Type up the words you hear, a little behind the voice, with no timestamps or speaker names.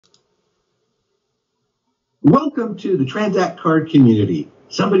Welcome to the Tranzact Card community.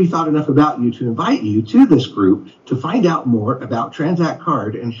 Somebody thought enough about you to invite you to this group to find out more about Tranzact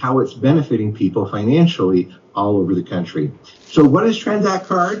Card and how it's benefiting people financially all over the country. So what is Tranzact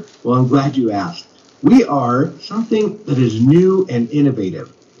Card? Well, I'm glad you asked. We are something that is new and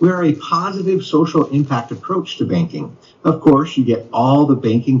innovative. We are a positive social impact approach to banking. Of course, you get all the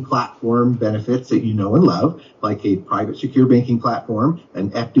banking platform benefits that you know and love, like a private secure banking platform,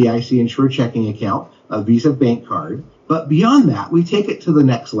 an FDIC insured checking account, a Visa bank card. But beyond that, we take it to the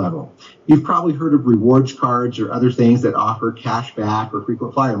next level. You've probably heard of rewards cards or other things that offer cash back or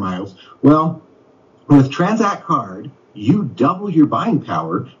frequent flyer miles. Well, with Tranzact Card, you double your buying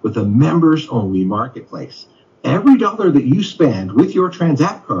power with a members-only marketplace. Every dollar that you spend with your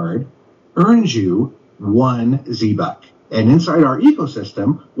Tranzact Card earns you one Z-Buck. And inside our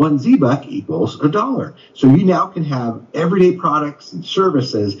ecosystem, one Z-Buck equals $1. So you now can have everyday products and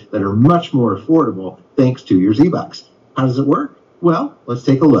services that are much more affordable thanks to your Z-Bucks. How does it work? Well, let's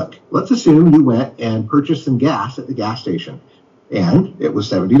take a look. Let's assume you went and purchased some gas at the gas station, and it was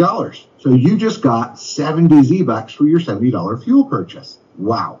 $70. So you just got 70 Z-Bucks for your $70 fuel purchase.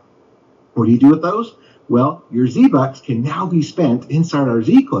 Wow. What do you do with those? Well, your Z-Bucks can now be spent inside our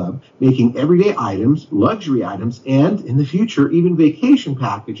Z Club, making everyday items, luxury items, and in the future, even vacation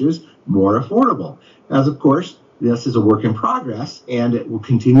packages more affordable. As of course, this is a work in progress, and it will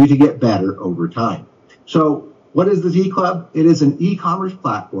continue to get better over time. So what is the Z Club? It is an e-commerce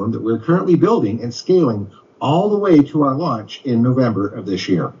platform that we're currently building and scaling all the way to our launch in November of this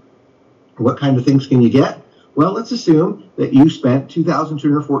year. What kind of things can you get? Well, let's assume that you spent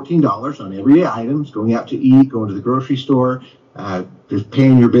 $2,214 on everyday items, going out to eat, going to the grocery store, just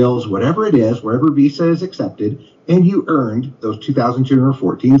paying your bills, whatever it is, wherever Visa is accepted, and you earned those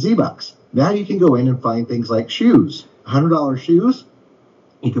 2,214 Z-Bucks. Now you can go in and find things like shoes. $100 shoes,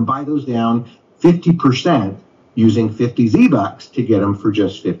 you can buy those down 50% using 50 Z-Bucks to get them for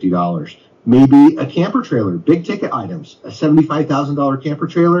just $50. Maybe a camper trailer, big ticket items, a $75,000 camper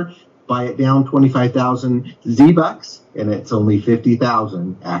trailer, buy it down 25,000 Z-Bucks, and it's only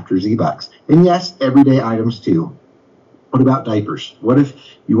 50,000 after Z-Bucks. And yes, everyday items too. What about diapers? What if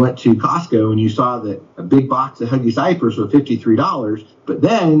you went to Costco and you saw that a big box of Huggies diapers was $53, but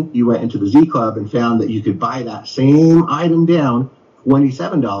then you went into the Z Club and found that you could buy that same item down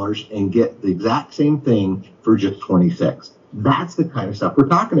 $27 and get the exact same thing for just $26. That's the kind of stuff we're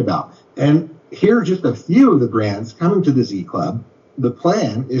talking about. And here are just a few of the brands coming to the Z Club. The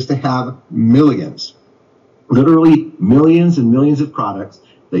plan is to have millions, literally millions and millions of products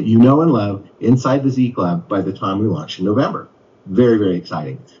that you know and love inside the Z Club by the time we launch in November. Very, very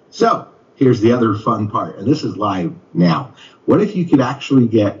exciting. So here's the other fun part, and this is live now. What if you could actually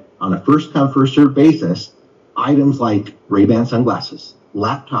get, on a first-come, first-served basis, items like Ray-Ban sunglasses,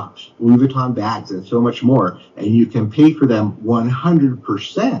 laptops, Louis Vuitton bags, and so much more, and you can pay for them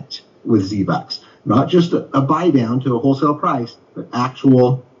 100% with Z-Bucks. Not just a buy down to a wholesale price, but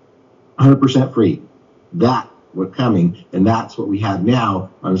actual 100% free. That's what's coming, and that's what we have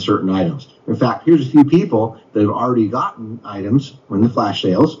now on certain items. In fact, here's a few people that have already gotten items in the flash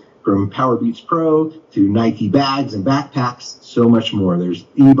sales, from Powerbeats Pro to Nike bags and backpacks, so much more. There's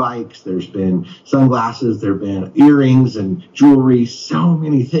e-bikes, there's been sunglasses, there have been earrings and jewelry, so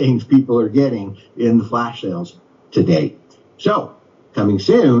many things people are getting in the flash sales to date. So, coming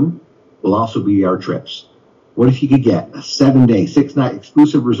soon will also be our trips. What if you could get a 7-day, 6-night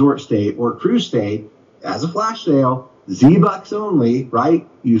exclusive resort stay or cruise stay as a flash sale, Z-Bucks only, right?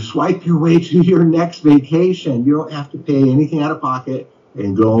 You swipe your way to your next vacation. You don't have to pay anything out of pocket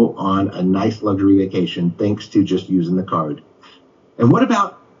and go on a nice luxury vacation thanks to just using the card. And what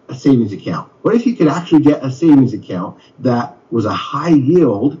about a savings account? What if you could actually get a savings account that was a high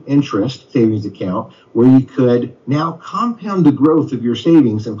yield interest savings account where you could now compound the growth of your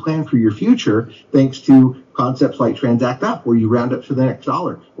savings and plan for your future thanks to concepts like Tranzact Up, where you round up to the next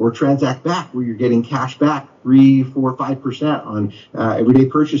dollar, or Tranzact Back, where you're getting cash back 3, 4, 5% on everyday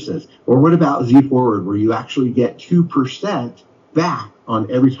purchases. Or what about Z Forward, where you actually get 2% back on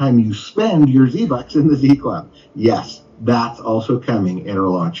every time you spend your Z-Bucks in the Z Club? Yes, that's also coming in our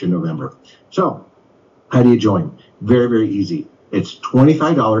launch in November. So how do you join? Very, very easy. It's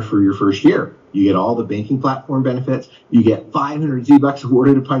 $25 for your first year. You get all the banking platform benefits. You get 500 Z-Bucks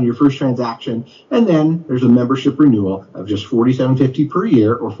awarded upon your first transaction. And then there's a membership renewal of just $47.50 per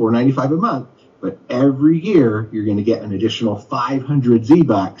year or $4.95 a month. But every year, you're going to get an additional 500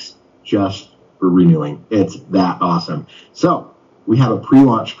 Z-Bucks just for renewing. It's that awesome. So we have a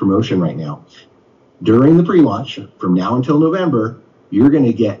pre-launch promotion right now. During the pre-launch, from now until November, you're going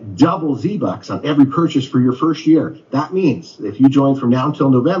to get double Z-Bucks on every purchase for your first year. That means if you join from now until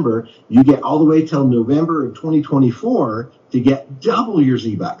November, you get all the way till November of 2024 to get double your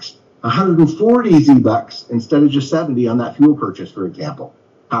Z-Bucks, 140 Z-Bucks instead of just 70 on that fuel purchase, for example.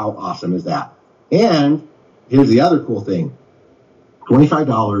 How awesome is that? And here's the other cool thing,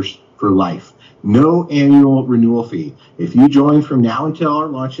 $25 for life. No annual renewal fee. If you join from now until our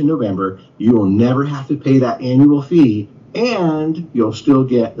launch in November, you will never have to pay that annual fee, and you'll still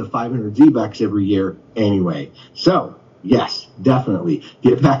get the 500 Z-Bucks every year anyway. So, yes, definitely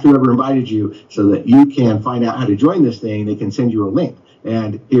get back to whoever invited you so that you can find out how to join this thing. They can send you a link.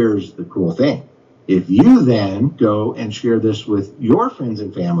 And here's the cool thing. If you then go and share this with your friends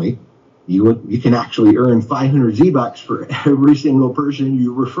and family, you can actually earn 500 Z-Bucks for every single person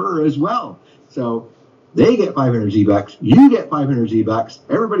you refer as well. So they get 500 Z-Bucks, you get 500 Z-Bucks,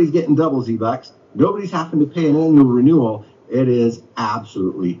 everybody's getting double Z-Bucks, nobody's having to pay an annual renewal. It is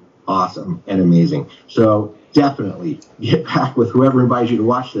absolutely awesome and amazing. So definitely get back with whoever invites you to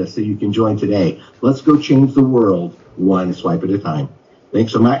watch this so you can join today. Let's go change the world one swipe at a time.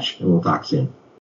 Thanks so much, and we'll talk soon.